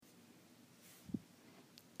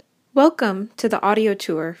Welcome to the audio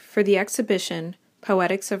tour for the exhibition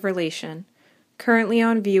Poetics of Relation, currently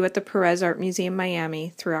on view at the Perez Art Museum,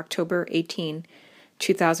 Miami through October 18,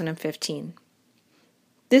 2015.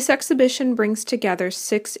 This exhibition brings together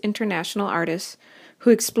 6 international artists who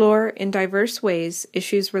explore in diverse ways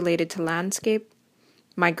issues related to landscape,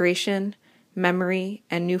 migration, memory,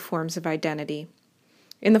 and new forms of identity.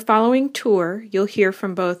 In the following tour, you'll hear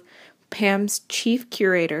from both PAM's chief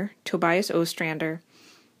curator, Tobias Ostrander,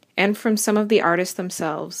 and from some of the artists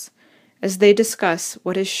themselves, as they discuss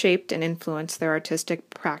what has shaped and influenced their artistic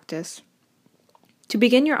practice. To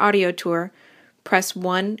begin your audio tour, press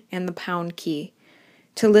 1 and the pound key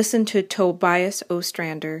to listen to Tobias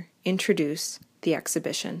Ostrander introduce the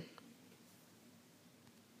exhibition.